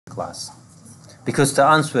class. Because the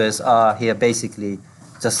answers are here basically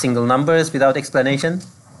just single numbers without explanation.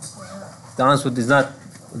 The answer is not,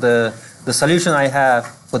 the solution I have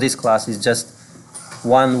for this class is just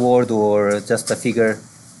one word or just a figure.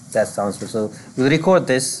 That's the answer. So we'll record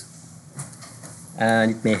this,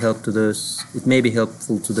 and it may help to those, it may be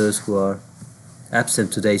helpful to those who are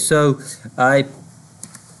absent today. So I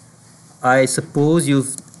suppose you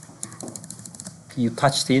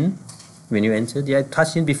touched in when you entered. Yeah,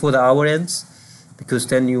 touch in before the hour ends, because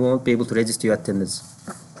then you won't be able to register your attendance.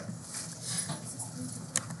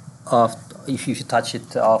 If you touch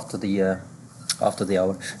it after the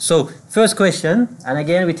hour. So first question, and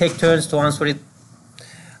again we take turns to answer it.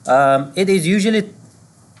 It is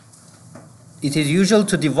usual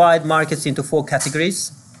to divide markets into 4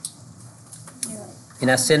 categories. In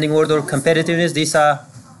ascending order of competitiveness, these are,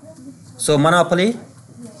 so monopoly,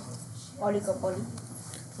 oligopoly,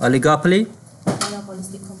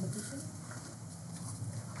 monopolistic competition.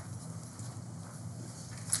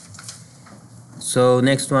 So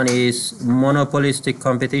next one is monopolistic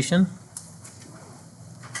competition.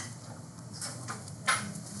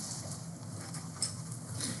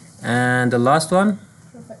 And the last one?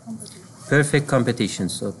 Perfect competition. Perfect competition.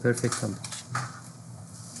 So perfect competition.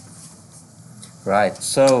 Right,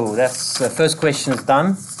 so that's the first question is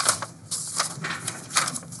done.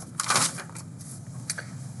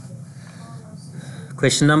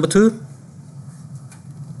 Question number 2.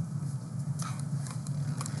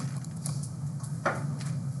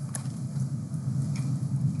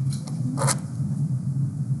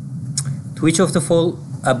 To which of the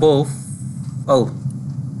above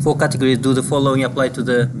 4 categories do the following apply to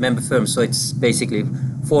the member firms? So it's basically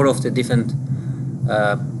 4 of the different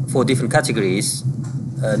 4 different categories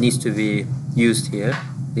needs to be used here.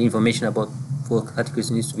 The information about 4 categories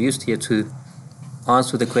needs to be used here to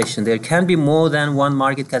answer the question. There can be more than one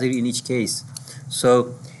market category in each case.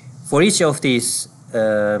 So for each of these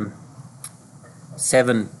 7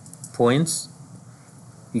 points,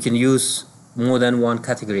 you can use more than one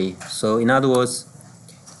category. So in other words,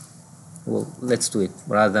 well, let's do it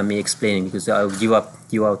rather than me explaining, because I'll give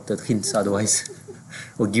out the hints otherwise,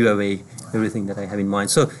 or give away everything that I have in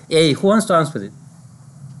mind. So A, who wants to answer it?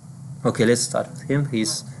 Okay, let's start with him.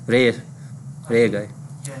 He's rare guy. Yeah,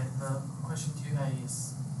 the question 2A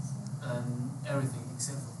is everything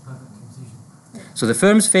except for perfect competition. So the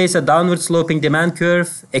firms face a downward sloping demand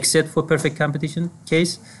curve except for perfect competition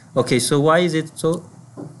case. Okay, so why is it so?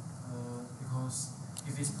 Because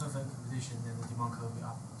if it's perfect competition, then the demand curve will be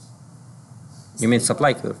upwards. You mean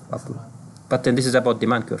supply curve upward? But then this is about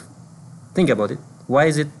demand curve. Think about it. Why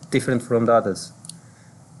is it different from the others?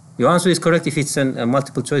 Your answer is correct if it's a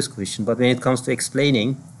multiple choice question, but when it comes to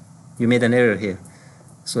explaining, you made an error here.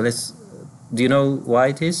 So do you know why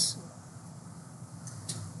it is?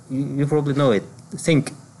 You probably know it.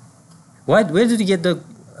 Think. Where did you get the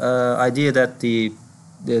idea that the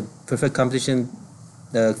perfect competition,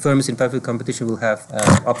 the firms in perfect competition will have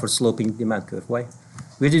upward sloping demand curve? Why?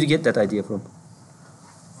 Where did you get that idea from?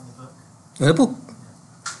 On the book.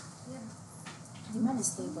 Demand is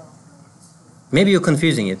stable. Maybe you're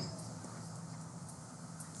confusing it.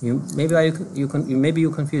 Maybe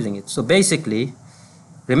you're confusing it. So basically,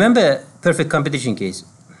 remember perfect competition case.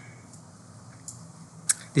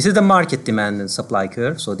 This is the market demand and supply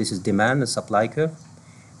curve. So this is demand and supply curve.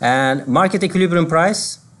 And market equilibrium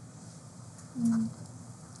price,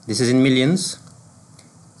 this is in millions,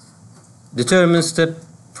 determines the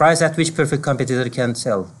price at which perfect competitor can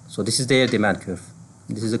sell. So this is their demand curve.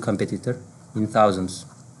 This is a competitor in thousands.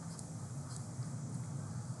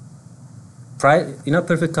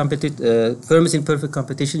 Perfect firms in perfect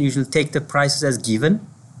competition usually take the prices as given,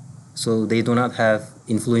 so they do not have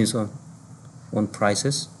influence on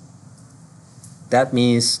prices. That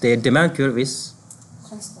means their demand curve is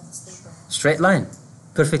Constant, stable. Straight line,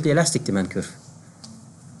 perfectly elastic demand curve.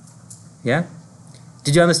 Yeah?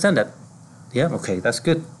 Did you understand that? Yeah? Okay, that's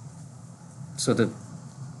good. So the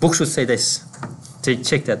book should say this.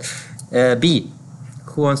 Check that. B.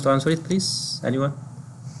 Who wants to answer it, please? Anyone?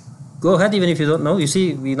 Go ahead, even if you don't know. You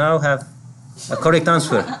see, we now have a correct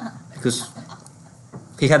answer because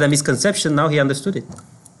he had a misconception, now he understood it.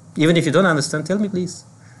 Even if you don't understand, tell me, please.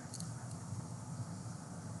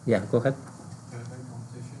 Yeah, go ahead. Perfect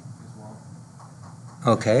competition as well.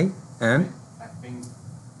 Okay, and? I think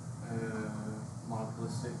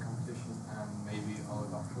monopolistic competition and maybe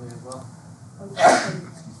oligopoly as well.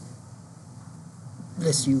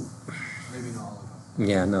 Bless you. Maybe not oligopoly.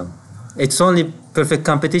 Yeah, no. It's only perfect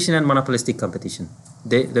competition and monopolistic competition.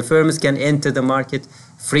 The firms can enter the market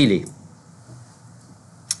freely.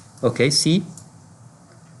 Okay, C.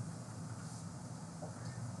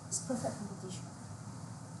 It's perfect competition.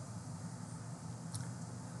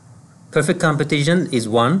 Perfect competition is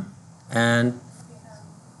one, and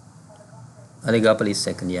oligopoly is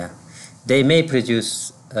second. Yeah, they may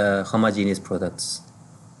produce homogeneous products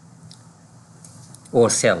or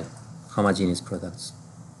sell homogeneous products.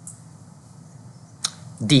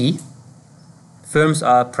 D, firms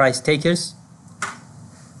are price takers.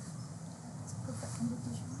 It's perfect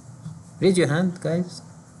competition. Raise your hand, guys.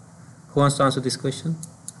 Who wants to answer this question?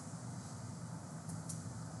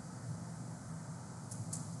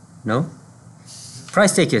 No?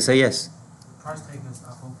 Price takers, so yes. Price takers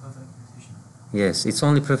are for perfect competition. Yes, it's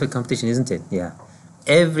only perfect competition, isn't it? Yeah.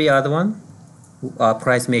 Every other one are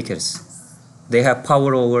price makers. They have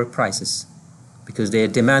power over prices because their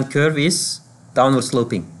demand curve is downward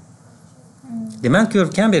sloping. Demand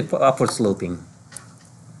curve can be upward sloping.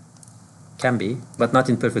 Can be, but not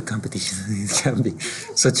in perfect competition. It can be.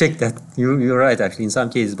 So check that. You're right, actually, in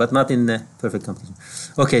some cases, but not in perfect competition.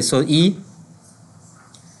 Okay, so E.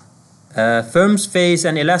 Firms face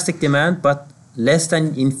an elastic demand, but less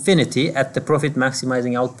than infinity at the profit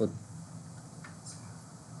maximizing output.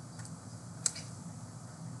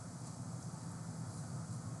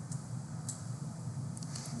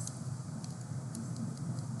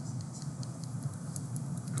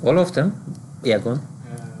 All of them? Yeah, go on.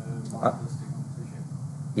 Monopolistic competition.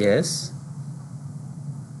 Yes.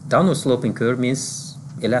 Downward sloping curve means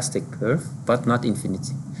elastic curve, but not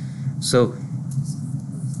infinity. So,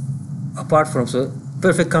 apart from, so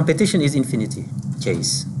perfect competition is infinity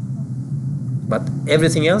case. But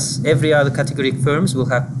everything else, every other category firms will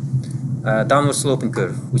have downward sloping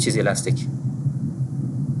curve, which is elastic.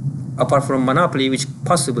 Apart from monopoly, which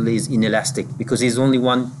possibly is inelastic because it's only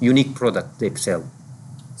one unique product they sell.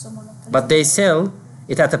 So monopoly. But they sell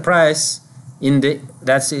it at a price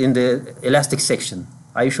that's in the elastic section.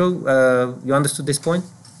 Are you sure you understood this point?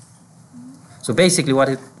 So basically what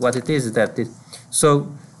it is that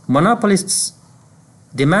so monopolists'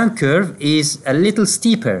 demand curve is a little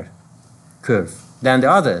steeper curve than the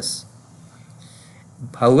others.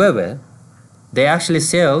 However, they actually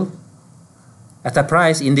sell at a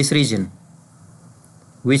price in this region,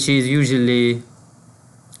 which is usually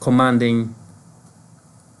commanding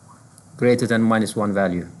greater than -1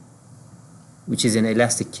 value, which is an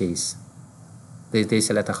elastic case. They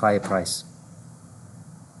sell at a higher price.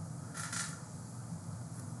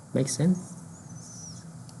 Makes sense?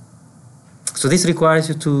 So this requires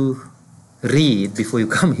you to read before you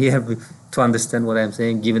come here to understand what I'm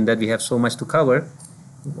saying, given that we have so much to cover.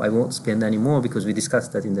 I won't spend any more because we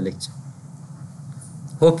discussed that in the lecture.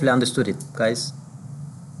 Hopefully understood it, guys.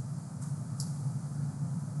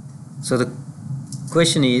 So the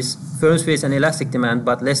question is, firms face an elastic demand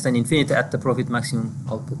but less than infinity at the profit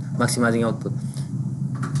maximizing output.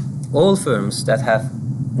 All firms that have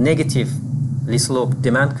negatively sloped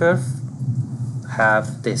demand curve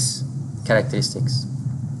have this characteristics.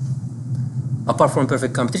 Apart from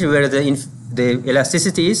perfect competition, where the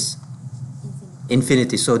elasticity is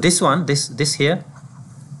infinity. So this one, this here,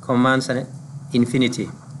 commands an infinity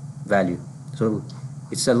value. So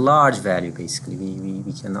it's a large value basically.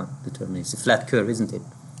 We cannot determine. It's a flat curve, isn't it?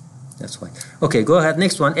 That's why. Okay, go ahead.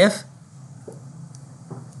 Next one, F.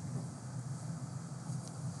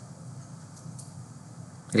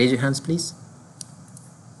 Raise your hands, please.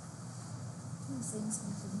 I'm saying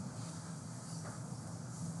something.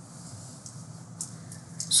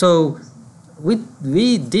 So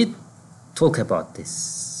we did talk about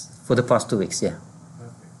this for the past 2 weeks, yeah.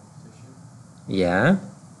 Perfect competition. Yeah.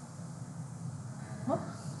 What?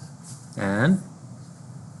 And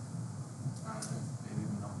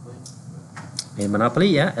Maybe monopoly. a monopoly,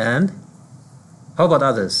 yeah. And how about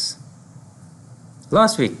others?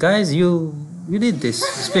 Last week, guys, you did this,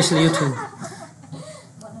 especially you two.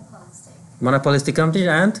 Monopolistic. Monopolistic competition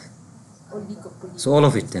and Oligopoly. so all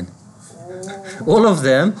of it then. All of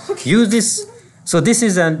them use this. So this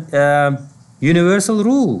is an universal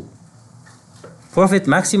rule. Profit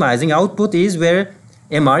maximizing output is where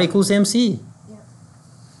MR equals MC. Yeah.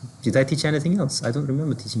 Did I teach anything else? I don't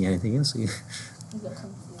remember teaching anything else. You got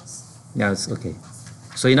confused. Yeah, it's okay.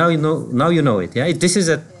 So now you know. Now you know it. Yeah, this is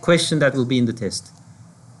a question that will be in the test.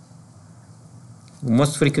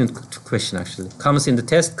 Most frequent question actually. Comes in the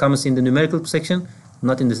test. Comes in the numerical section.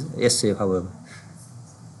 Not in the essay, however.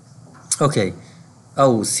 Okay.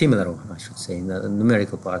 Oh, similar one, I should say, in the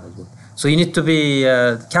numerical part as well. So you need to be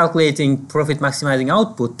calculating profit maximizing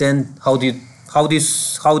output. Then how do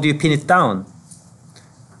you pin it down?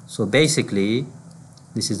 So basically,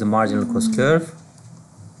 this is the marginal cost curve.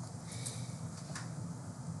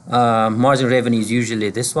 Marginal revenue is usually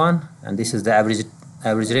this one, and this is the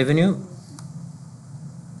average revenue.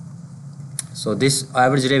 So this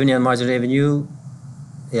average revenue and margin revenue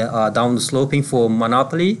are down the sloping for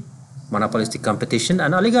monopoly, monopolistic competition,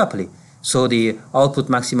 and oligopoly. So the output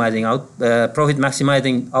maximizing profit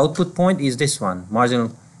maximizing output point is this one.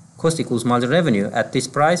 Marginal cost equals marginal revenue. At this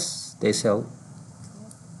price, they sell.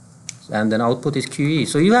 And then output is QE.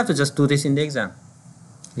 So you have to just do this in the exam.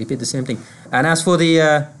 Repeat the same thing. And as for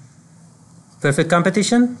the perfect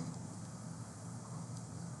competition,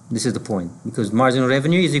 this is the point. Because marginal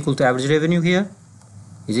revenue is equal to average revenue here,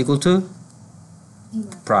 is equal to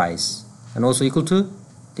price. And also equal to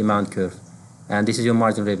demand curve. And this is your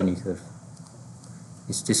marginal revenue curve.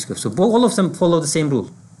 It's this curve. So all of them follow the same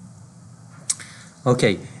rule.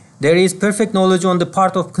 Okay. There is perfect knowledge on the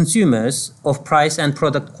part of consumers of price and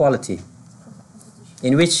product quality.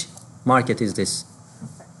 In which market is this?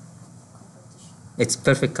 It's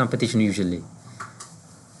perfect competition usually.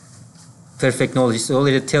 Perfect knowledge, it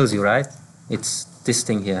already tells you, right? It's this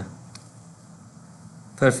thing here.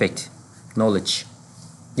 Perfect knowledge.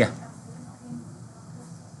 Yeah.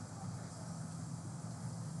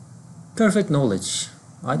 Perfect knowledge.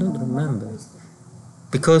 I don't remember.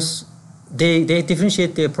 Because they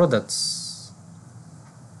differentiate their products.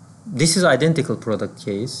 This is identical product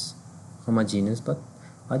case, homogeneous, but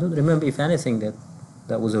I don't remember if anything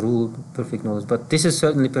that was a rule, perfect knowledge. But this is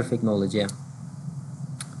certainly perfect knowledge, yeah.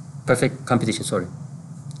 Perfect competition, sorry.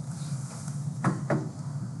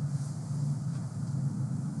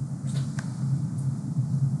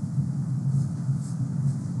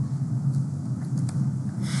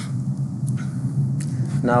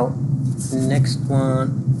 Now, next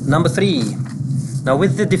one, number 3. Now,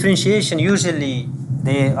 with the differentiation, usually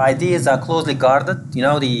the ideas are closely guarded. You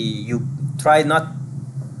know, you try not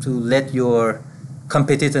to let your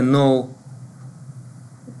competitor know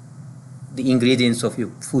the ingredients of your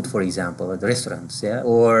food, for example, at the restaurants, yeah,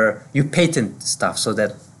 or you patent stuff so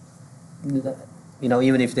that, you know,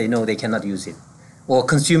 even if they know, they cannot use it, or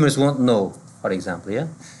consumers won't know, for example, yeah.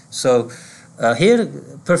 So here,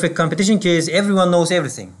 perfect competition case, everyone knows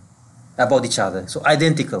everything about each other, so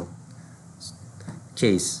identical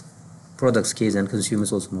case, products case, and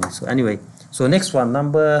consumers also know. So anyway, so next one,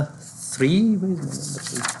 number 3. Where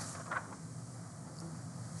is my number 3?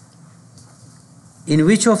 In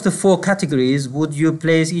which of the 4 categories would you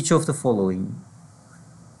place each of the following?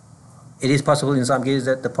 It is possible in some cases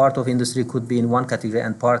that the part of industry could be in one category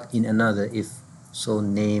and part in another, if so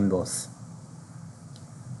name both.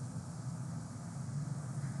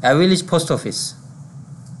 A village post office.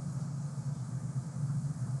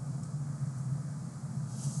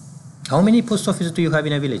 How many post offices do you have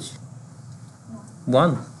in a village?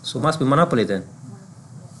 1. So must be monopoly then.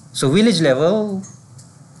 So village level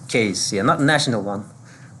case, yeah, not national one.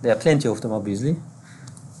 There are plenty of them, obviously.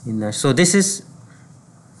 So this is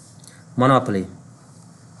monopoly.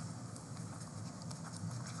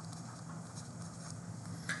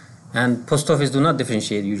 And post office do not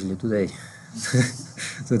differentiate usually, do they?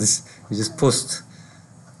 So this you just post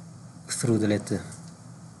through the letter.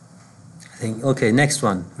 I think. Okay, next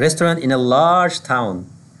one. Restaurant in a large town.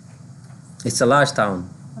 It's a large town.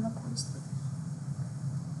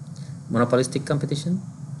 Monopolistic competition.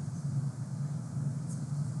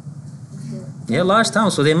 Yeah, large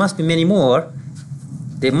town, so there must be many more.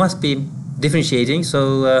 They must be differentiating,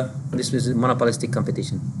 so this was monopolistic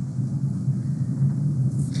competition.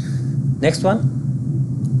 Next one?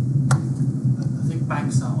 I think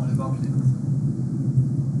banks are oligopoly.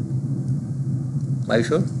 Are you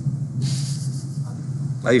sure?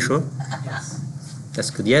 Are you sure? Yes.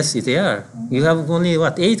 That's good. Yes, they are. You have only,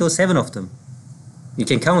 what, 8 or 7 of them. You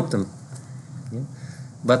can count them. Yeah.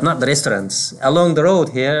 But not the restaurants. Along the road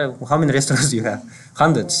here, how many restaurants do you have?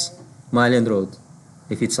 Hundreds. Mile End Road.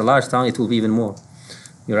 If it's a large town, it will be even more.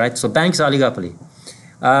 You're right. So banks are oligopoly.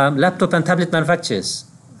 Laptop and tablet manufacturers.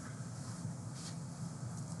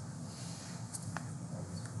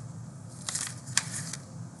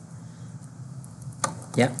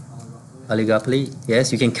 Yeah. Oligopoly.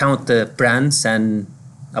 Yes, you can count the brands, and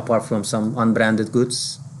apart from some unbranded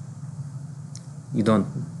goods, you don't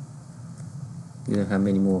have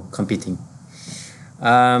many more competing.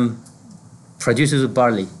 Producers of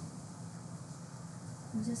barley.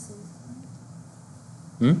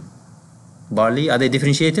 Barley, are they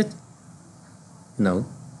differentiated? No.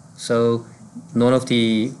 So none of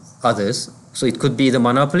the others. So it could be the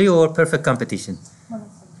monopoly or perfect competition.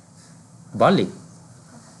 Barley.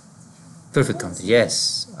 Perfect competition.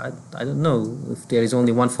 Yes. I don't know if there is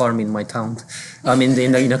only one farm in my town. I mean,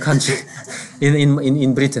 in a country,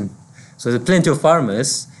 in Britain. So there are plenty of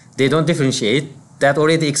farmers. They don't differentiate that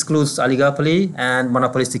already excludes oligopoly and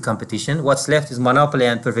monopolistic competition. What's left is monopoly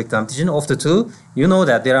and perfect competition. Of the two, you know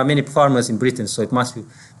that there are many farmers in Britain, so it must be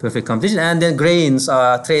perfect competition. And then grains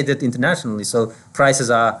are traded internationally, so prices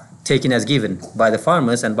are taken as given by the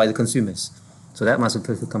farmers and by the consumers. So that must be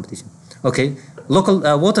perfect competition. Okay, local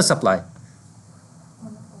water supply.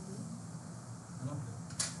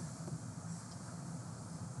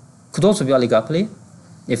 Could also be oligopoly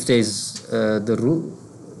if there's the rule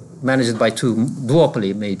managed by two,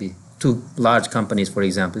 duopoly maybe, two large companies, for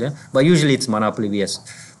example. Yeah, but usually it's monopoly. Yes,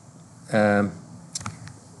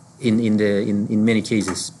 in many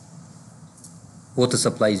cases, water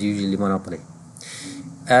supply is usually monopoly.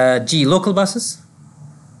 G, local buses.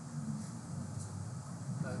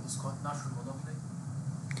 It's called natural monopoly.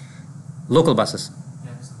 Local buses,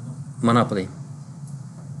 Yeah, it's a monopoly. monopoly.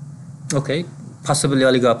 Okay, possibly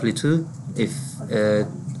oligopoly too. If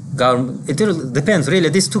government, it depends really.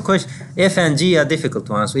 These two questions, F and G, are difficult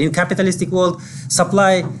to answer. In capitalistic world,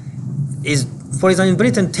 supply is, for example, in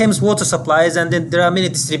Britain, Thames Water supplies, and then there are many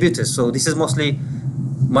distributors. So this is mostly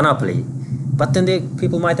monopoly. But then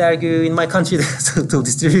people might argue in my country to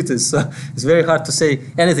distributors. So it's very hard to say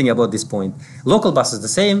anything about this point. Local bus is the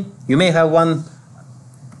same. You may have one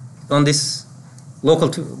on this local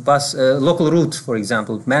bus, local route, for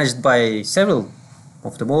example, managed by several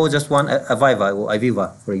of them, or just one, Aviva or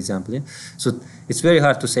Aviva, for example. Yeah? So it's very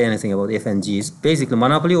hard to say anything about F and G. It's basically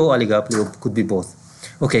monopoly or oligopoly, or could be both.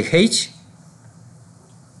 Okay, H,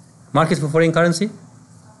 market for foreign currency.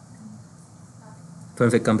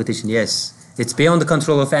 Perfect competition, yes. It's beyond the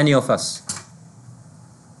control of any of us.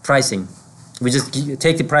 Pricing. We just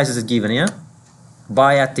take the prices as given, yeah?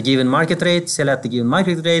 Buy at the given market rate, sell at the given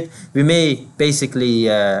market rate. We may basically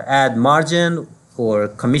add margin or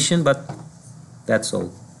commission, but that's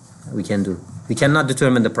all we can do. We cannot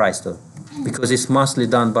determine the price though, because it's mostly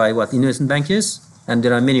done by what? Investment bankers, and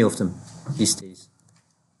there are many of them these days.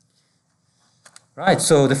 Right,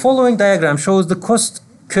 so the following diagram shows the cost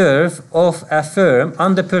curve of a firm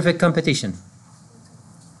under perfect competition.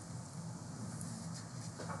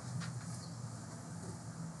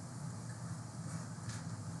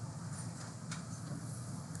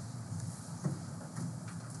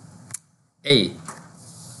 A.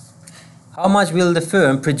 How much will the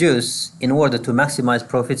firm produce in order to maximize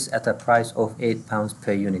profits at a price of £8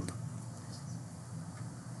 per unit?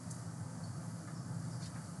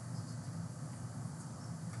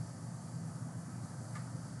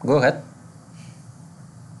 Go ahead.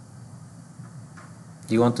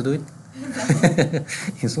 Do you want to do it?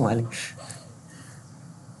 You're smiling.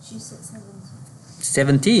 She said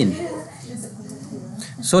 17.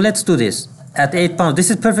 17. So let's do this. At £8, this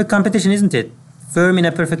is perfect competition, isn't it? Firm in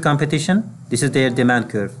a perfect competition. This is their demand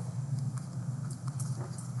curve.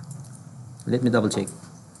 Let me double check.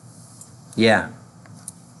 Yeah.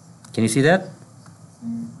 Can you see that?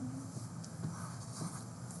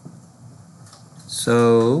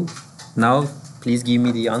 So now, please give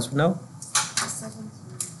me the answer now.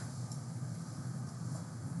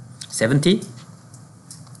 70.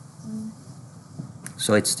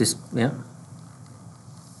 So it's this, yeah.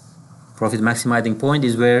 Profit maximizing point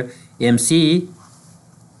is where MC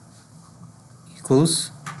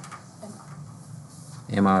equals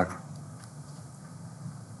MR.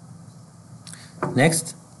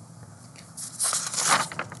 Next.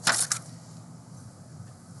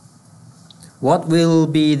 What will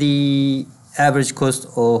be the average cost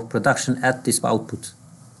of production at this output?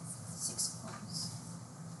 £6.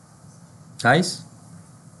 Guys,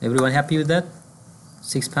 everyone happy with that?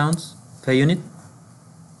 £6 per unit.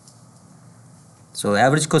 So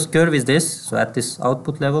average cost curve is this. So at this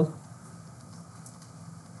output level,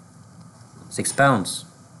 £6.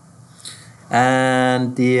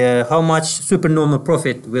 And the how much supernormal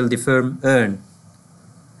profit will the firm earn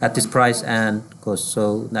at this price and cost?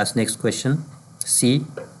 So that's next question. C.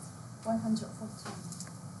 114.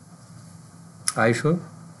 Are you sure?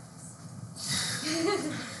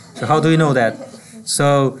 So how do we know that?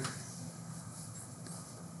 So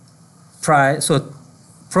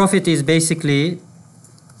profit is basically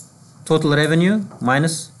total revenue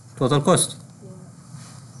minus total cost. Yeah.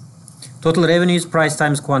 Total revenue is price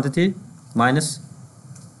times quantity minus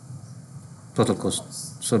total cost.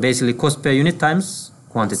 So basically cost per unit times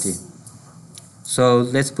quantity. So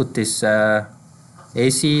let's put this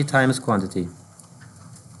AC times quantity.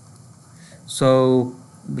 So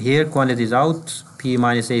here quantity is out, P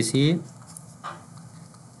minus AC.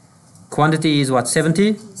 Quantity is what,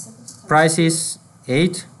 70? 70 Price is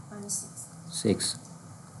 8, minus 6.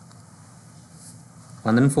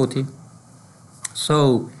 140.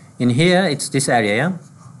 So in here it's this area, yeah?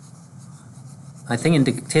 I think in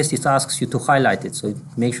the test it asks you to highlight it, so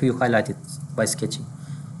make sure you highlight it by sketching.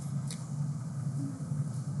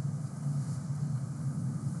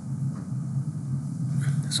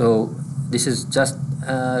 So this is just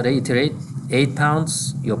reiterate,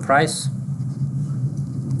 £8 your price.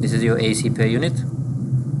 This is your AC per unit.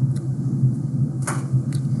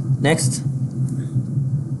 Next,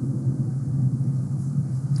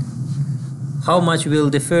 how much will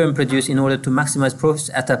the firm produce in order to maximize profits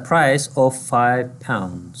at a price of £5?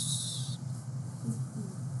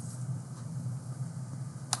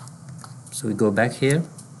 So we go back here.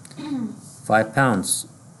 £5.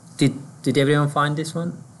 Did everyone find this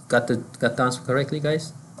one? Got the answer correctly,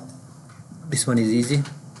 guys? This one is easy.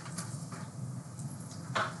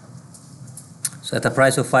 So at a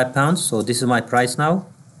price of £5, so this is my price now.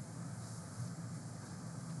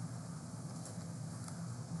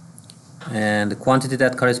 And the quantity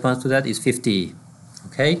that corresponds to that is 50.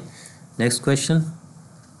 Okay, next question.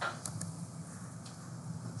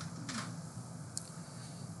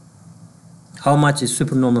 How much is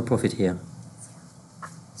supernormal profit here?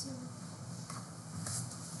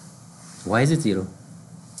 Why is it 0?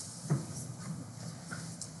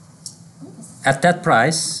 At that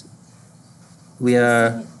price, we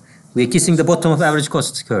are kissing the bottom of average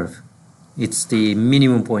cost curve. It's the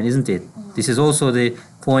minimum point, isn't it? This is also the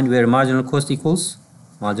point where marginal cost equals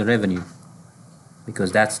marginal revenue,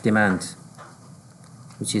 because that's demand,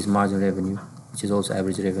 which is marginal revenue, which is also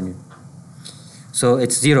average revenue. So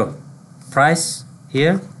it's 0. Price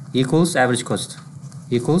here equals average cost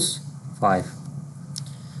equals 5.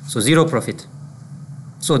 So 0 profit.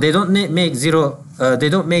 So they don't make they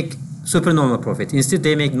don't make supernormal profit. Instead,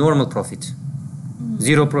 they make normal profit.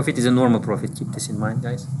 0 profit is a normal profit. Keep this in mind,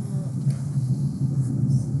 guys.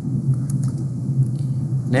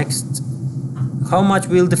 Next, how much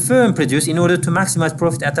will the firm produce in order to maximize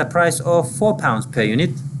profit at a price of £4 per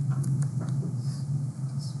unit?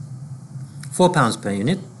 £4 per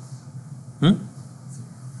unit.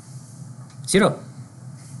 0.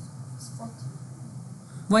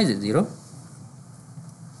 Why is it 0?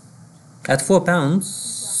 At £4.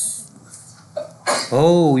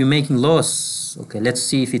 Oh, you're making loss. Okay, let's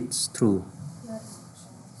see if it's true.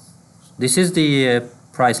 This is the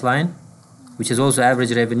price line, which is also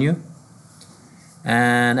average revenue,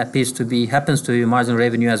 and happens to be marginal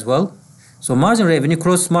revenue as well. So marginal revenue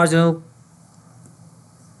cross marginal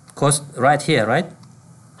cost right here, right?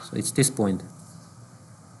 So it's this point,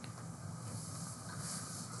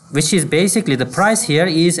 which is basically the price here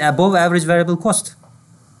is above average variable cost.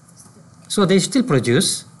 So they still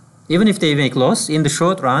produce, even if they make loss in the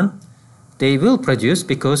short run, they will produce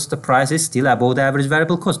because the price is still above the average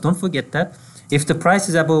variable cost. Don't forget that. If the price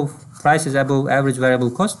is above average variable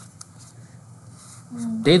cost,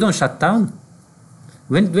 they don't shut down.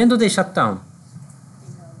 When do they shut down?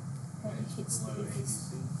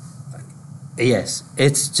 Yes,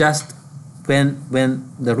 it's just when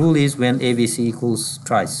the rule is when AVC equals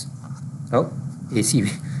price. Oh, ACV.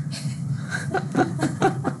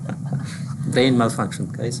 Brain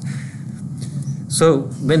malfunction, guys. So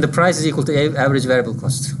when the price is equal to average variable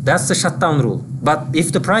cost, that's the shutdown rule. But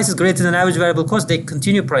if the price is greater than average variable cost, they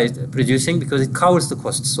continue producing because it covers the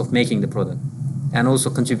costs of making the product and also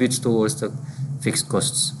contributes towards the fixed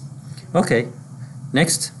costs. Okay,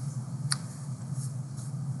 next.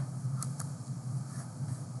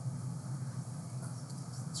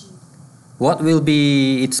 What will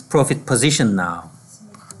be its profit position now?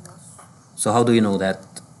 So how do you know that?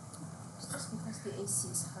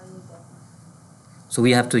 So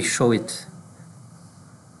we have to show it.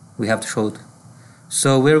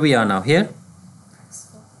 So where we are now? Here?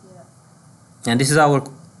 And this is our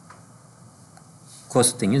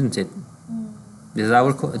costing, isn't it? This is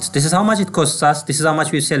our this is how much it costs us. This is how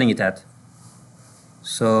much we're selling it at.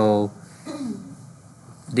 So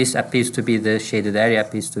this appears to be the shaded area,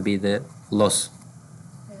 appears to be the loss.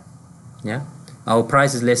 Yeah? Our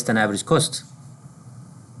price is less than average cost.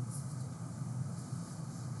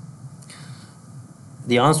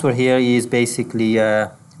 The answer here is basically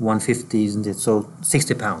 150, isn't it? So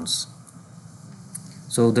 60 pounds.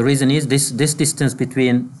 So the reason is this distance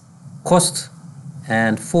between cost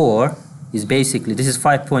and 4 is basically, this is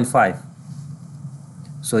 5.5.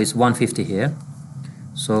 So it's 150 here.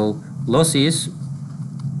 So loss is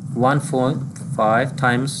 1.5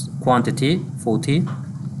 times quantity, 40,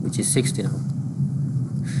 which is 60 now.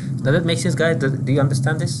 Does that make sense, guys? Do you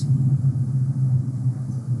understand this?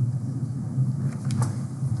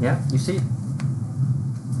 Yeah, you see?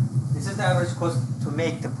 This is the average cost to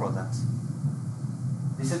make the product.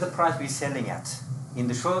 This is the price we're selling at. In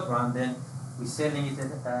the short run, then we're selling it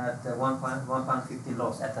at £1.50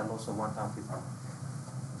 loss, at a loss of £1.50.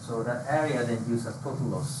 So that area then gives us total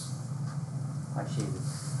loss. I shaded.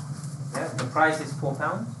 Yeah, the price is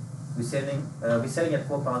 £4. We're selling at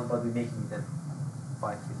 £4, but we're making it at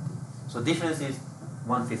 550. So difference is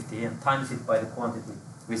 150, and times it by the quantity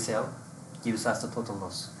we sell gives us the total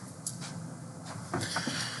loss.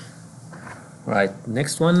 Right,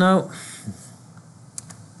 next one now.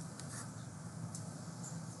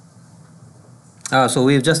 So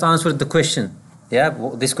we've just answered the question. Yeah,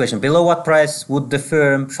 this question. Below what price would the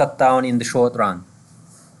firm shut down in the short run?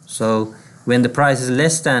 So when the price is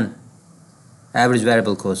less than average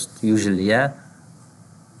variable cost, usually, yeah?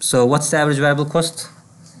 So what's the average variable cost?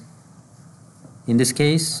 In this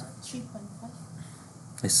case? 3.5.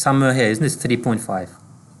 It's somewhere here, isn't it? 3.5.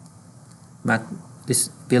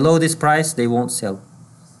 Below this price, they won't sell.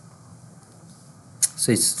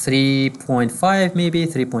 So it's 3.5, maybe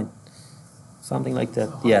 3 point, something like that.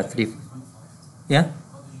 So Yeah, 3. 3. Yeah.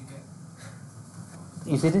 How did you get?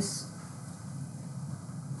 You see this?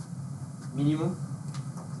 Minimum.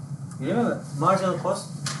 You remember, marginal cost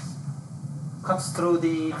cuts through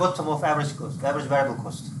the bottom of average cost, average variable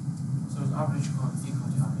cost. So is average cost equal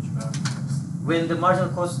to average variable cost? When the marginal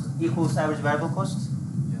cost equals average variable cost,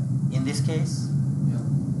 Yeah. in this case,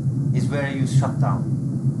 Yeah. is where you shut down.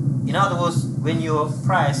 In other words, when your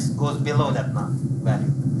price goes below that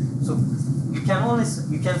value. So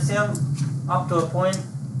you can sell up to a point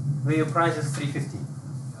where your price is 350.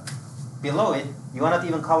 Below it, you are not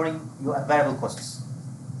even covering your variable costs.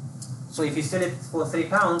 So if you sell it for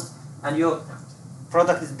 £3 and your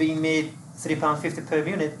product is being made £3.50 per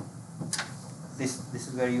unit, this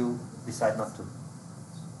is where you decide not to.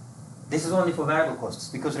 This is only for variable costs,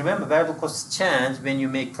 because remember, variable costs change when you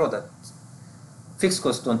make products. Fixed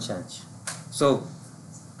costs don't change. So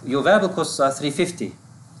your variable costs are 350,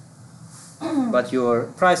 but your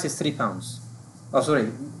price is £3. Oh,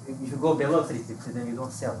 sorry. If you go below 350, then you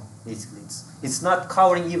don't sell. Basically, it's not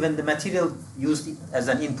covering even the material used as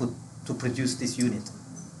an input to produce this unit.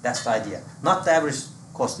 That's the idea. Not the average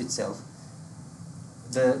cost itself.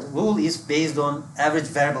 The rule is based on average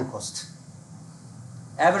variable cost.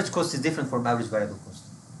 Average cost is different from average variable cost.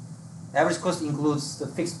 Average cost includes the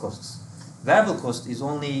fixed costs. Variable cost is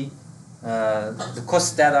only the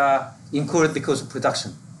costs that are incurred because of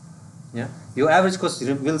production. Yeah, your average cost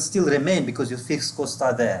will still remain because your fixed costs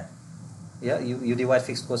are there. Yeah, you divide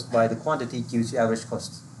fixed cost by the quantity, it gives you average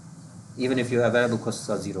cost, even if your variable costs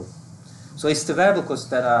are 0. So it's the variable costs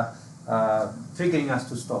that are triggering us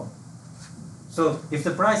to stop. So if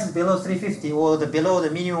the price is below 350 or below the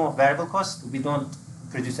minimum of variable cost, we don't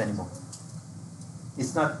produce anymore.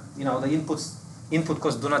 It's not, the input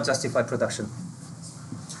costs do not justify production.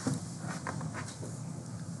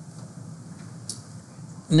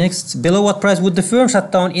 Next, below what price would the firm shut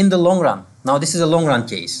down in the long run? Now this is a long run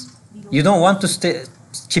case. You don't want to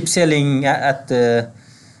keep selling at the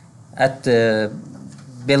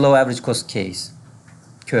below average cost case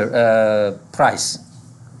price.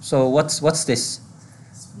 So what's this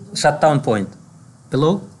shutdown point?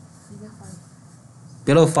 Below?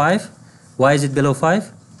 Below 5. Why is it below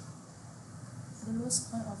 5? The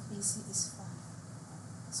lowest point of AC is 5.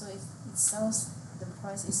 So if it sells, the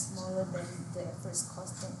price is smaller than the first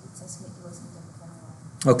cost, then it has made loss in the long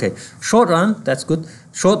run. Okay, short run, that's good.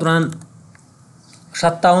 Short run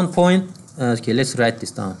shutdown point. Okay, let's write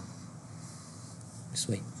this down this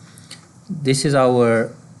way. This is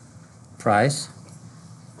our price,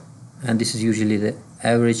 and this is usually the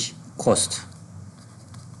average cost.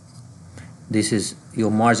 This is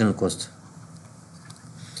your marginal cost.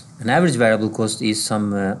 An average variable cost is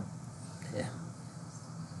some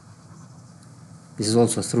this is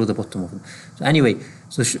also through the bottom of it. So anyway,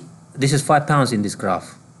 so this is £5 in this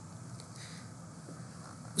graph.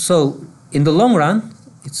 So in the long run,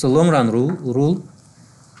 it's a long run rule.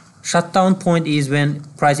 Shutdown point is when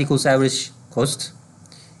price equals average cost.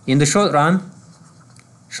 In the short run,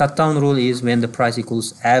 shutdown rule is when the price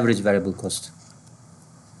equals average variable cost.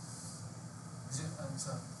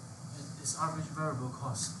 Is average variable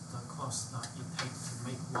cost the cost that it takes to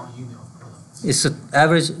make 1 unit of product? It's the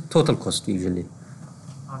average total cost usually.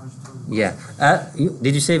 Average total cost. Yeah.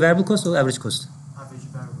 Did you say variable cost or average cost? Average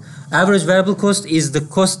variable. Average variable cost is the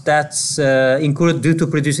cost that's incurred due to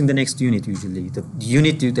producing the next unit usually, the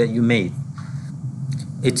unit that you made.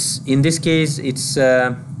 It's in this case it's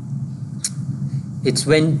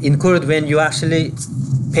when incurred when you actually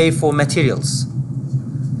pay for materials.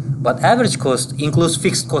 But average cost includes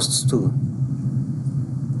fixed costs too.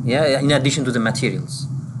 Yeah, in addition to the materials.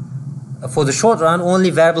 For the short run, only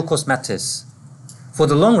variable cost matters. For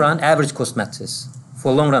the long run, average cost matters.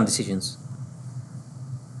 For long run decisions.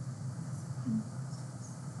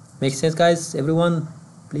 Make sense, guys? Everyone?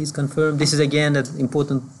 Please confirm. This is again an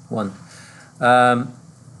important one. The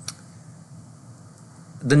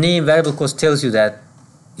name variable cost tells you that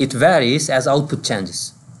it varies as output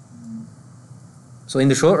changes. So in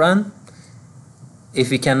the short run, if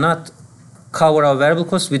we cannot cover our variable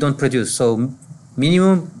costs, we don't produce. So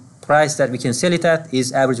minimum price that we can sell it at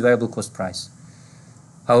is average variable cost price.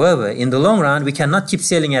 However, in the long run, we cannot keep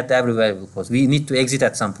selling at the average variable cost. We need to exit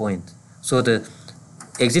at some point. So the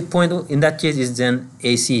exit point in that case is then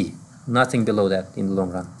AC, nothing below that in the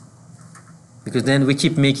long run. Because then we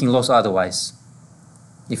keep making loss otherwise.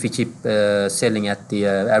 If we keep selling at the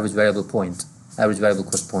average variable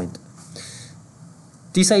cost point.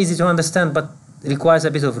 These are easy to understand, but requires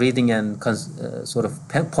a bit of reading and sort of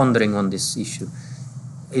pondering on this issue.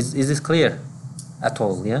 Is this clear at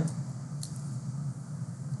all? Yeah.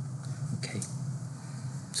 Okay.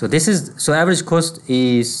 So average cost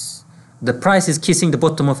is the price is kissing the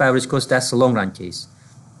bottom of average cost. That's the long run case.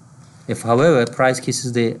 If, however, price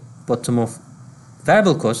kisses the bottom of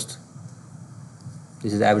variable cost,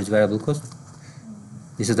 this is the average variable cost.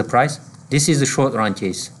 This is the price. This is the short run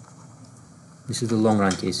case. This is the long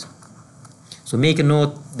run case. So make a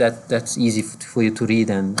note that that's easy for you to read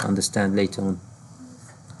and understand later on.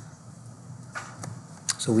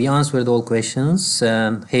 So we answered all questions,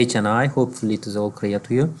 H and I. Hopefully it is all clear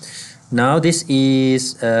to you. Now this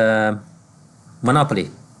is monopoly.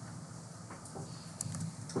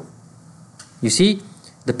 You see,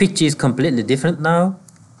 the picture is completely different now.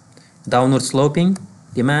 Downward sloping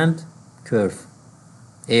demand curve.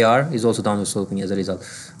 AR is also downward sloping as a result.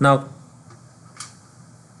 Now,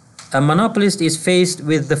 a monopolist is faced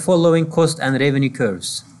with the following cost and revenue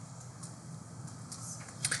curves.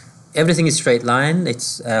 Everything is straight line.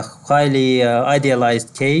 It's a highly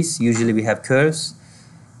idealized case. Usually we have curves.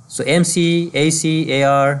 So MC, AC,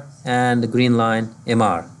 AR, and the green line,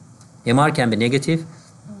 MR. MR can be negative.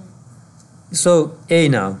 So A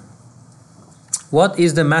now. What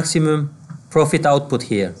is the maximum profit output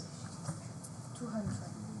here? 200.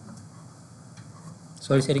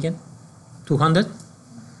 Sorry, say it again. 200?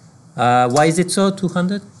 Why is it so,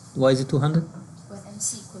 200? Why is it 200? When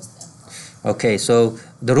MC equals to MR. Okay, so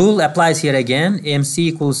the rule applies here again. MC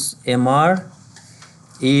equals MR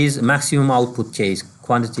is maximum output case,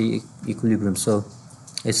 quantity equilibrium. So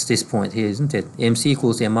it's this point here, isn't it? MC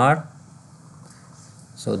equals MR.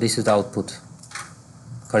 So this is the output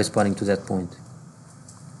corresponding to that point.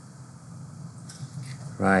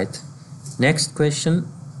 Right. Next question.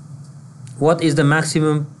 What is the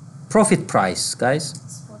maximum profit price, guys?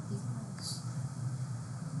 It's 40 pounds.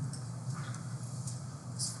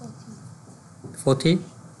 It's 40. 40?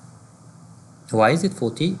 Why is it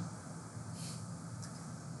 40?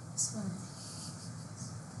 It's when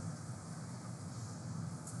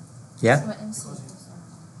Yeah? MC equals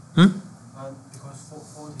Because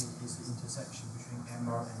 40 is the intersection between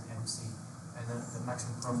MR and MC, and then the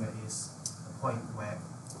maximum profit is the point where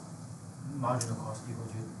marginal cost equal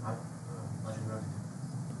to marginal revenue.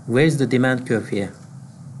 Where is the demand curve here?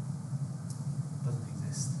 Doesn't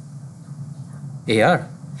exist. AR.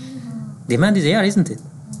 Demand is AR, isn't it?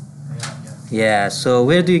 Yeah, so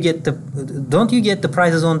where do you get don't you get the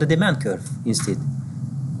prices on the demand curve instead?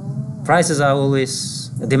 Prices are always,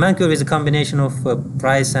 the demand curve is a combination of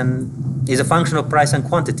price and, is a function of price and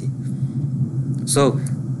quantity. So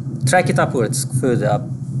track it upwards, further up,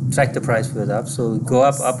 track the price further up. So go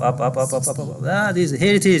up.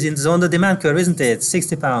 Here it is, it's on the demand curve, isn't it?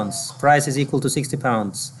 60 pounds, price is equal to 60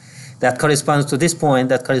 pounds. That corresponds to this point,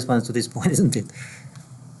 that corresponds to this point, isn't it?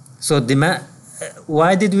 So demand,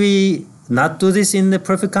 why did we not do this in the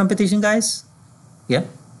perfect competition, guys? Yeah?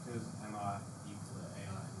 Because MR equal to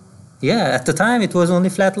AR anyway. Yeah, at the time it was only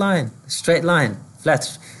flat line, straight line,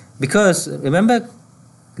 flat. Because remember,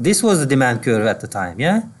 this was the demand curve at the time,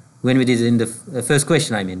 yeah? When we did it in the first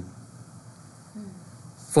question, I mean.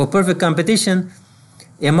 For perfect competition,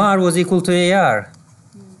 MR was equal to AR.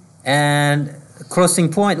 And crossing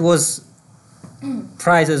point was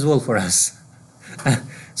price as well for us.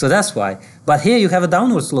 So that's why. But here you have a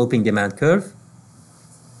downward sloping demand curve.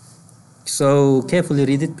 So carefully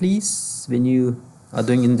read it, please, when you are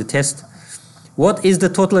doing in the test. What is the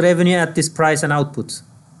total revenue at this price and output?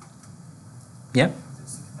 Yeah? Is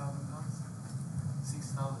it 6,000 pounds?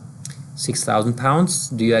 6,000. 6,000 pounds.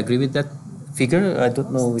 Do you agree with that figure? I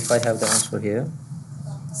don't know if I have the answer here.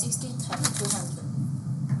 60 times 200.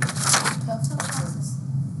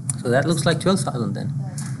 12,000. So that looks like 12,000 then.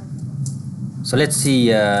 So let's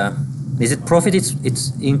see. Is it profit?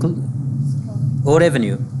 It's include or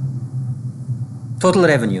revenue? Total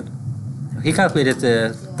revenue. He calculated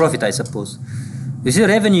the profit, I suppose. You see,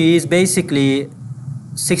 revenue is basically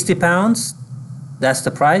 60 pounds that's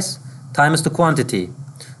the price, times the quantity.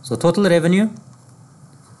 So total revenue,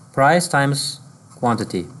 price times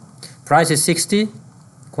quantity. Price is 60,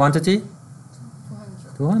 quantity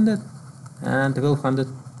 200, and 1200.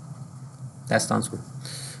 That's the answer.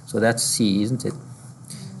 So that's C, isn't it?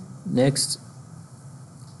 Next,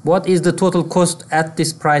 what is the total cost at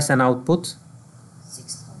this price and output?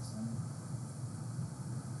 6,000.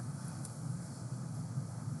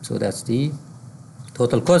 So that's the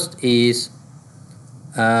total cost is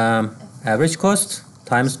average cost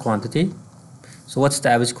times quantity. So what's the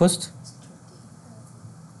average cost?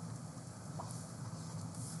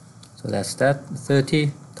 So that's that,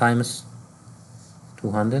 30 times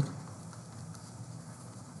 200.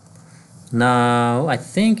 Now I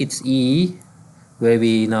think it's E where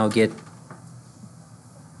we now get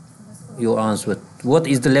your answer. What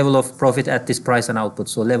is the level of profit at this price and output?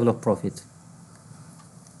 So level of profit.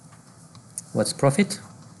 What's profit?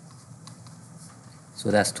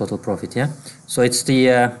 So that's total profit, yeah? So it's the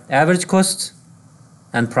average cost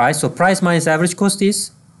and price. So price minus average cost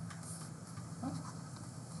is?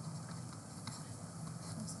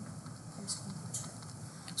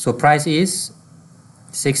 So price is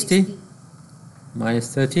 60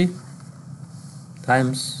 minus 30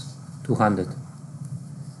 times 200.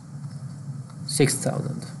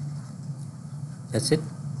 6,000. That's it.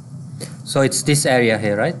 So it's this area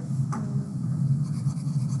here, right?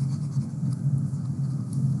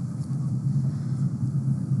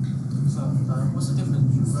 So what's the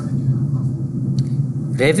difference between revenue and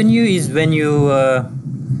profit? Revenue is when you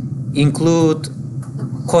include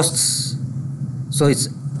costs. So it's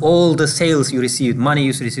all the sales you received, money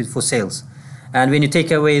you received for sales. And when you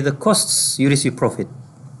take away the costs, you receive profit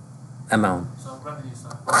amount. So revenue is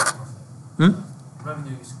not gross profit.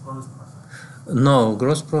 Revenue is gross profit. No,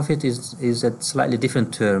 gross profit is a slightly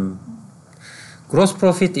different term. Gross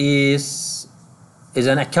profit is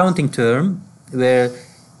an accounting term where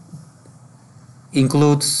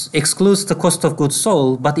excludes the cost of goods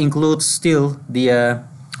sold, but includes still the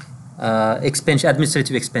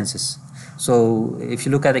administrative expenses. So if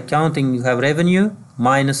you look at accounting, you have revenue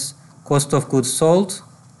minus cost of goods sold.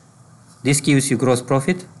 This gives you gross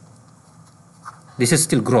profit. This is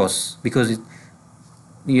still gross because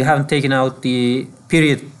you haven't taken out the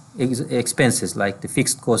period expenses like the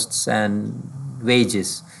fixed costs and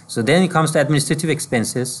wages. So then it comes to administrative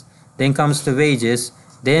expenses, then comes the wages,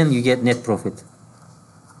 then you get net profit.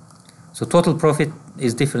 So total profit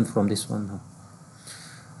is different from this one now.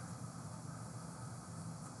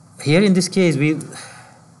 Here in this case,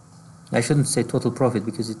 I shouldn't say total profit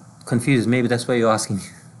because it confuses. Maybe that's why you're asking.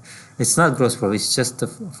 It's not gross profit. It's just the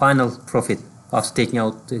final profit after taking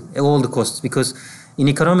out all the costs. Because in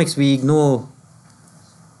economics, we ignore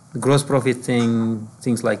the gross profit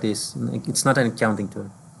things like this. It's not an accounting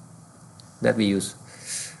term that we use.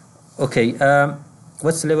 Okay,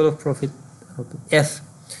 what's the level of profit? F.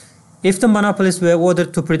 If the monopolist were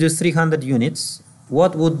ordered to produce 300 units,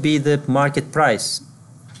 what would be the market price?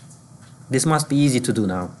 This must be easy to do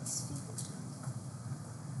now. It's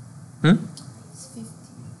 50.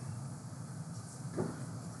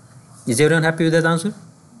 Is everyone happy with that answer?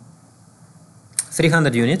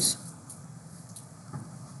 300 units.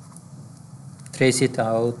 Trace it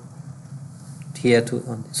out here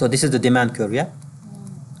to. So this is the demand curve, yeah?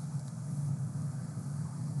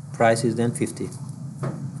 Price is then 50.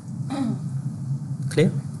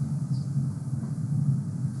 Clear?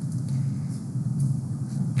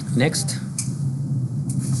 Next.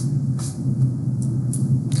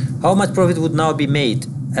 How much profit would now be made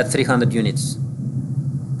at 300 units?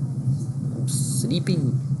 I'm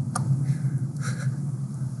sleeping.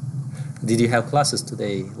 Did you have classes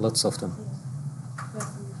today? Lots of them.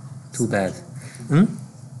 Too bad.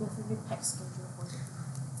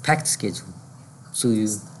 Packed schedule. So you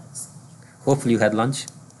hopefully you had lunch.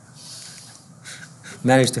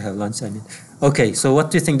 Managed to have lunch, I mean. Okay, so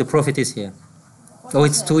what do you think the profit is here? Oh,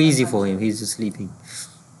 it's too easy for him. He's just sleeping.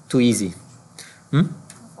 Too easy. 4,500.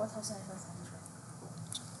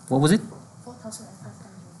 What was it?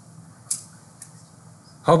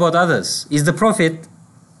 4,500. How about others? Is the profit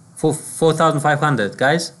for 4,500,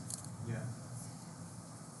 guys? Yeah.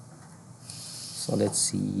 So let's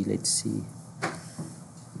see.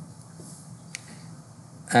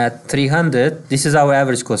 At 300, this is our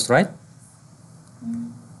average cost, right?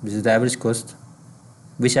 This is the average cost,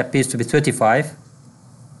 which appears to be 35.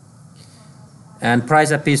 And price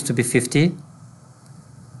appears to be 50.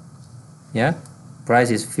 Yeah, price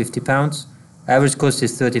is 50 pounds. Average cost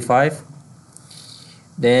is 35.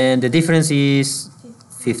 Then the difference is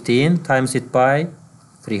 15 times it by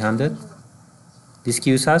 300. This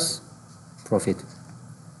gives us profit.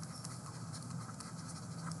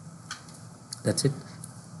 That's it.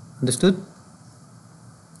 Understood?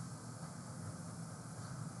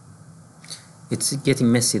 It's getting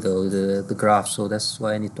messy though, the graph, so that's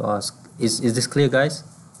why I need to ask. Is this clear, guys?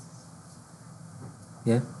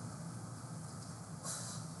 Yeah?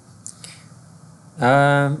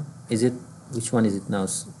 Is it, which one is it now?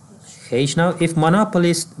 H now. If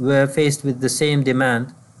monopolists were faced with the same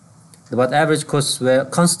demand, but average costs were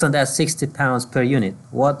constant at £60 per unit,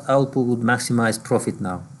 what output would maximize profit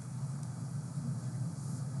now?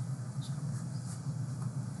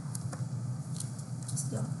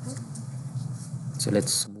 So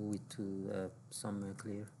let's move it to somewhere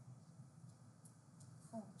clear.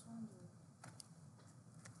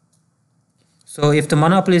 So if the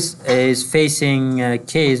monopolist is facing a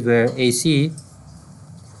case where AC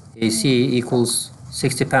equals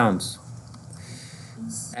 £60,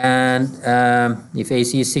 and if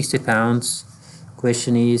AC is £60,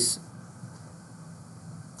 question is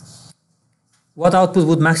what output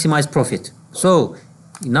would maximize profit? So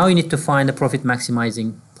now you need to find a profit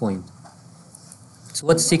maximizing point. So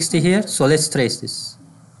what's 60 here? So let's trace this.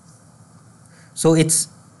 So it's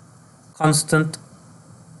constant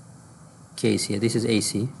case here. This is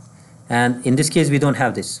AC. And in this case, we don't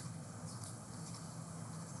have this.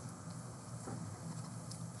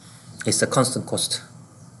 It's a constant cost.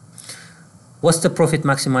 What's the profit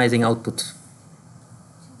maximizing output?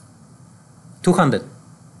 200.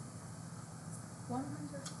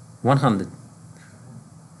 100.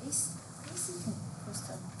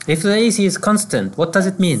 If the AC is constant, what does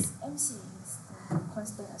it mean? MC is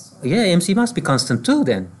constant as well. Yeah, MC must be constant too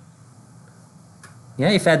then. Yeah,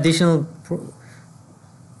 if additional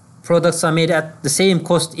products are made at the same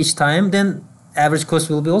cost each time, then average cost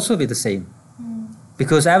will also be the same.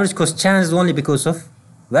 Because average cost changes only because of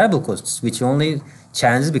variable costs, which only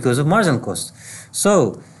changes because of marginal cost.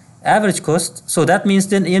 So average cost, so that means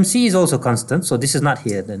then MC is also constant. So this is not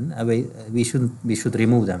here then. We should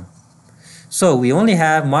remove them. So we only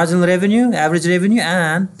have marginal revenue, average revenue,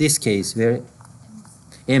 and this case where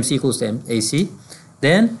MC equals to AC.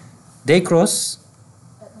 Then they cross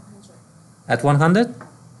at 100.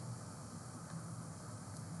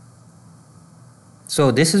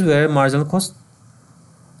 So this is where marginal cost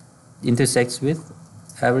intersects with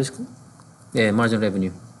average marginal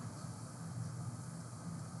revenue.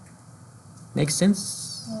 Makes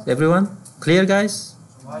sense? Yeah. Everyone? Clear, guys?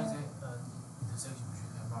 So why is it intersection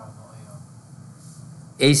between MR and not AR?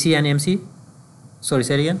 AC and MC? Sorry,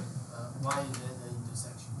 say it again. Why is there the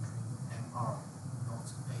intersection between MR, not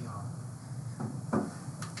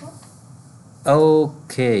AR?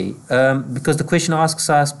 Okay, because the question asks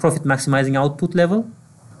us profit maximizing output level,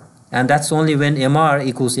 and that's only when MR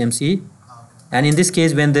equals MC. And in this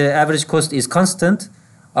case, when the average cost is constant,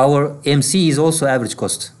 our MC is also average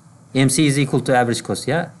cost. MC is equal to average cost,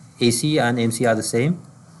 yeah? AC and MC are the same.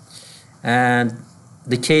 And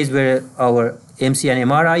the case where our MC and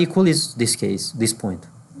MR are equal is this case, this point.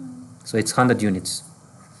 So it's 100 units.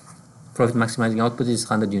 Profit maximizing output is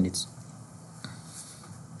 100 units.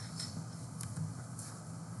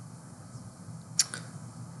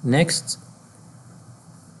 Next,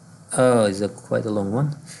 it's quite a long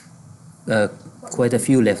one. Quite a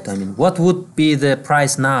few left, I mean. What would be the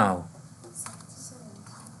price now?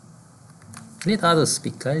 Let others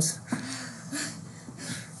speak, guys.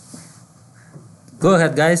 Go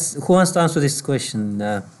ahead, guys. Who wants to answer this question?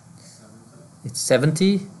 It's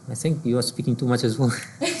 70. I think you are speaking too much as well.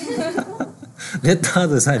 Let the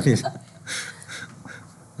others,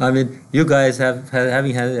 I mean, you guys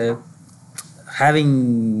having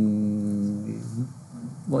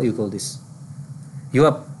what you call this? You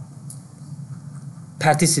are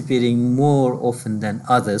participating more often than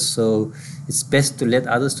others, so it's best to let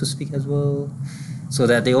others to speak as well, so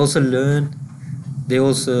that they also learn, they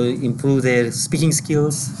also improve their speaking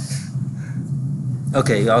skills.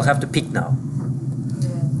 Okay, I'll have to pick now.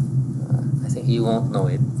 I think he won't know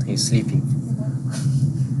it. He's sleeping.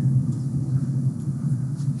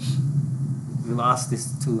 We'll ask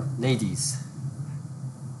this to ladies.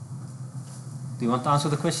 Do you want to answer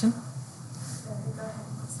the question?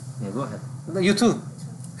 Yeah, go ahead. You too.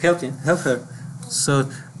 Help her. So,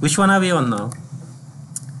 which one are we on now?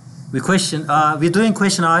 We're doing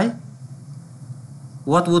question I.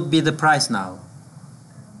 What would be the price now?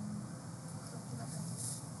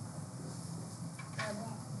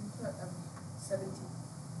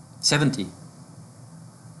 70.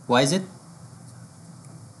 Why is it?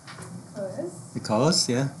 Because,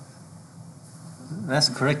 yeah. That's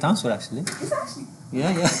the correct answer, actually. It's actually.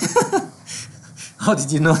 Yeah. How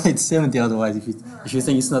did you know it's 70 otherwise if you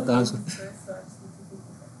think it's not the answer?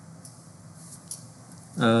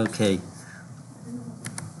 Okay.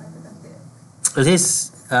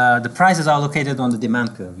 this the prices are located on the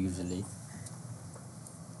demand curve usually.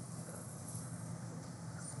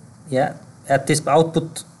 Yeah, at this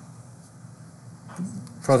output,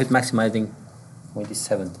 profit maximizing point is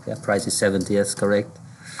 70. Yeah, price is 70. Yes, correct.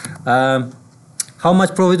 How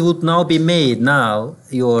much profit would now be made now,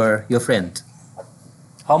 your friend?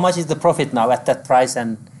 How much is the profit now at that price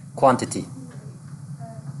and quantity?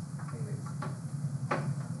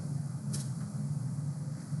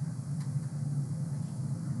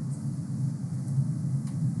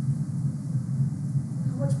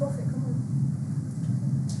 How much profit? Come on.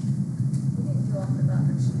 We didn't do after that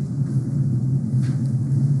actually.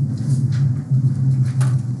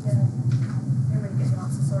 Yeah. I didn't really get the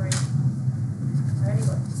answer, sorry. I only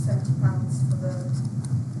got £70 for the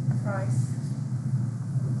price.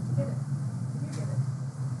 Did you get it? Did you get it?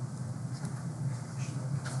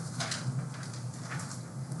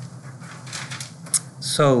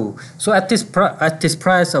 So at this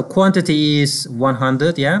price, our quantity is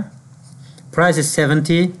 100. Yeah, price is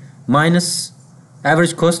 70 minus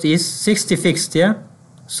average cost is 60 fixed. Yeah,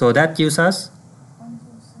 so that gives us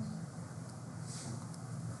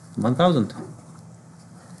 1,000.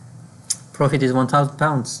 Profit is £1,000.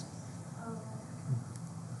 500.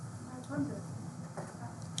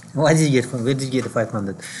 Why did you get? Where did you get the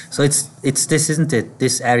 500? So it's this, isn't it?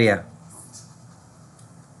 This area.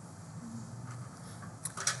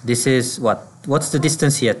 This is what? What's the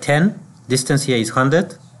distance here? 10. Distance here is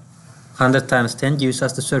 100. 100 times 10 gives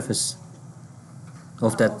us the surface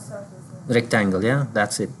of that rectangle. Yeah,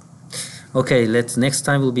 that's it. Okay, next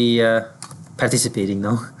time we'll be participating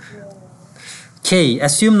now. K.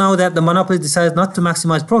 Assume now that the monopoly decides not to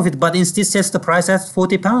maximize profit, but instead sets the price at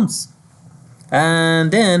 £40.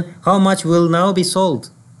 And then how much will now be sold?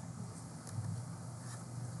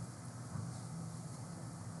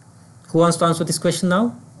 Who wants to answer this question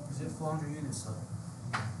now? Is it 400 units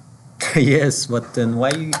though? Yes, but then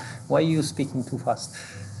why are you speaking too fast?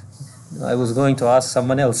 I was going to ask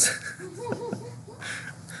someone else.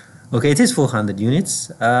 Okay, it is 400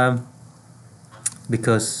 units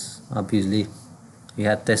because obviously you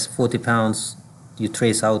had this £40. You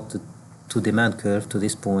trace out the demand curve to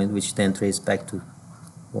this point, which then traces back to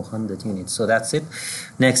 400 units. So that's it.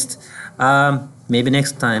 Next, maybe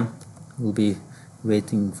next time we'll be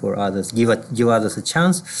waiting for others. Give others a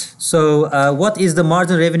chance. So what is the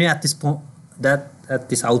margin revenue at this point? At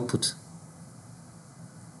this output?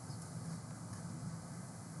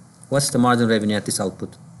 What's the margin revenue at this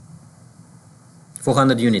output?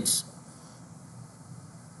 400 units.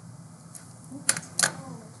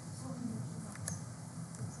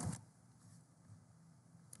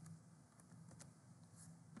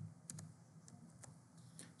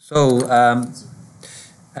 So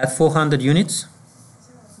at 400 units,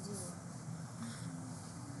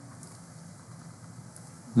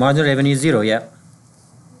 margin revenue is 0. Yeah.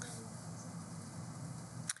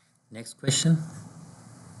 Next question.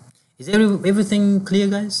 Is everything clear,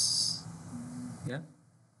 guys? Yeah.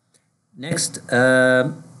 Next,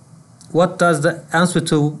 what does the answer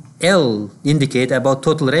to L indicate about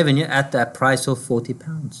total revenue at a price of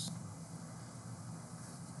 £40?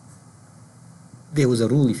 There was a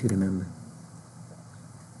rule, if you remember.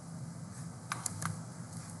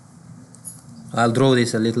 I'll draw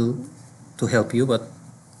this a little to help you, but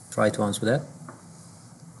try to answer that.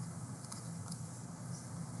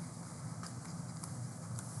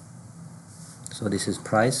 So this is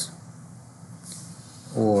price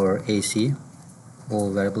or AC or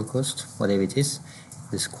variable cost, whatever it is.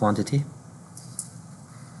 This quantity.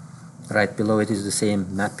 Right below it is the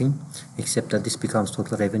same mapping, except that this becomes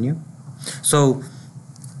total revenue. So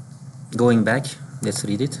going back, let's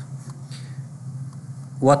read it.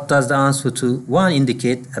 What does the answer to 1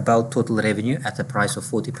 indicate about total revenue at a price of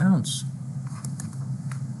 £40?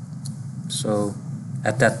 So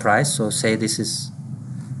at that price, so say this is...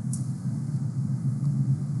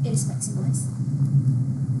 It is maximized.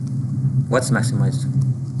 What's maximized?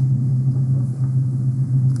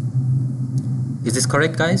 Is this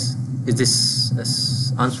correct, guys? Is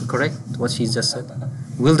this answer correct, what she just said?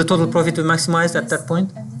 Will the total profit be maximized at that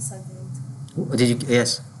point? Did you?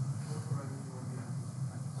 Yes.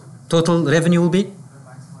 Total revenue will be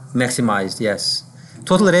maximized, yes.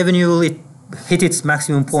 Total revenue will hit its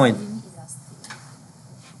maximum point.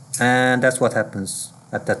 And that's what happens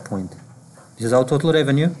at that point. This is our total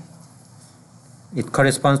revenue. It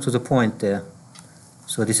corresponds to the point there.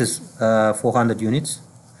 So this is 400 units.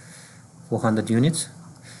 400 units.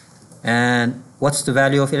 And what's the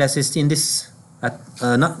value of elasticity in this?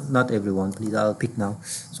 Not everyone, please. I'll pick now.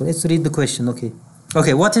 So let's read the question.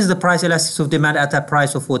 Okay, what is the price elasticity of demand at a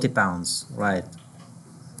price of £40? Right.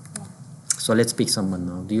 So let's pick someone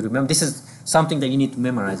now. Do you remember? This is something that you need to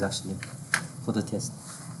memorize actually for the test.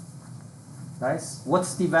 Guys,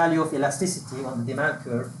 what's the value of elasticity on the demand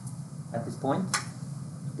curve at this point?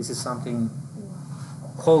 This is something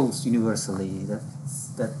holds universally. That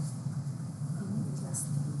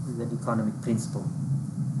is an economic principle.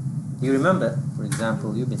 You remember, for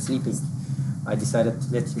example, you've been sleeping. I decided to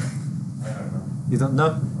let you. You don't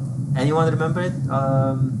know? Anyone remember it?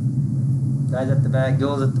 Guys at the back,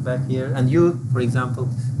 girls at the back here, and you, for example,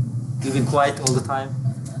 you've been quiet all the time,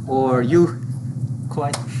 or you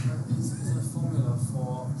quiet. Is the formula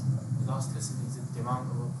for elasticity is the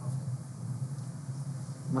demand over profit?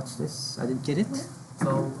 What's this? I didn't get it.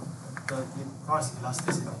 So the price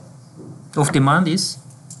elasticity. Of demand is,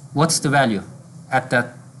 what's the value at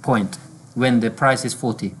that point when the price is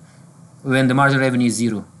 40, when the marginal revenue is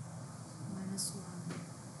 0?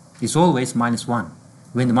 It's always -1.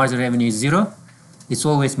 When the marginal revenue is 0, it's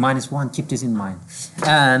always -1. Keep this in mind.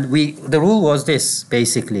 And the rule was this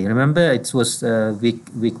basically. Remember, it was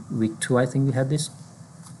week 2. I think we had this.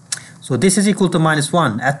 So this is equal to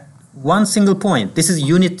 -1 at one single point. This is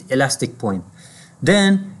unit elastic point.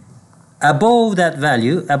 Then above that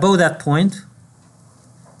value, above that point,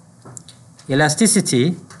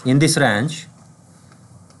 elasticity in this range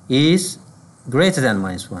is greater than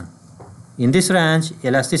 -1. In this range,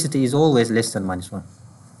 elasticity is always less than -1.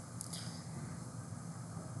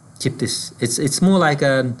 Keep this. It's more like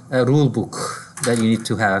a rule book that you need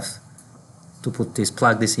to have to put this,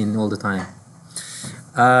 plug this in all the time.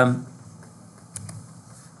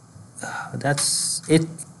 That's it.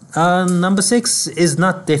 Number 6 is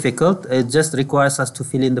not difficult. It just requires us to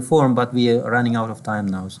fill in the form, but we are running out of time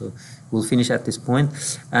now, so we'll finish at this point,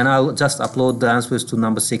 and I'll just upload the answers to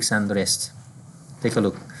number 6 and the rest. Take a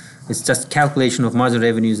look. It's just calculation of marginal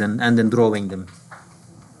revenues and then drawing them.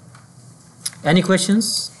 Any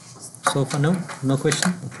questions so far? No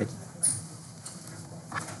question? Okay.